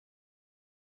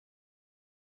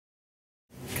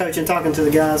Coach, in talking to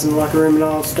the guys in the locker room and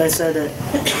all, they said that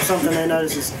something they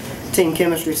noticed is team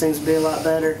chemistry seems to be a lot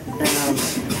better.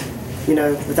 And, you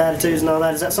know, with attitudes and all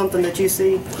that, is that something that you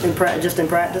see in just in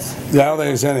practice? Yeah, I don't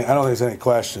think there's any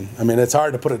question. I mean, it's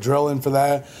hard to put a drill in for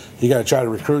that. You got to try to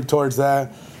recruit towards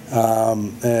that,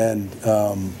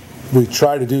 we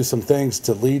try to do some things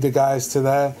to lead the guys to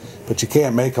that, but you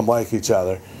can't make them like each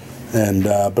other. And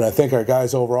but I think our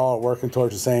guys overall are working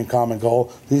towards the same common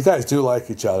goal. These guys do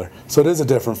like each other, so it is a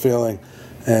different feeling.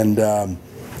 And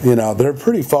you know, they're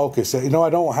pretty focused. You know, I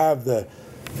don't have the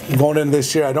going into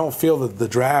this year, I don't feel the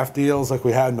draft deals like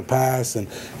we had in the past. And,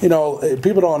 you know,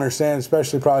 people don't understand,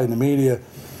 especially probably in the media,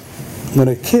 when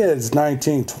a kid's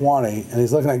 19, 20, and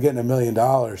he's looking at getting $1 million,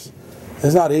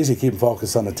 it's not easy keeping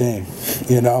focused on the team.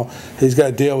 You know, he's got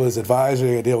to deal with his advisor,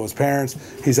 he's got to deal with his parents,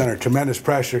 he's under tremendous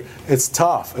pressure. It's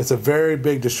tough. It's a very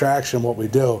big distraction what we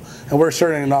do. And we're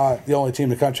certainly not the only team in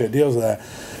the country that deals with that.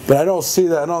 But I don't see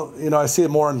that. I see it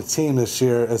more in the team this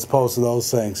year as opposed to those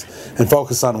things, and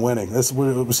focus on winning.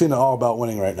 We're seeing it all about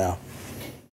winning right now.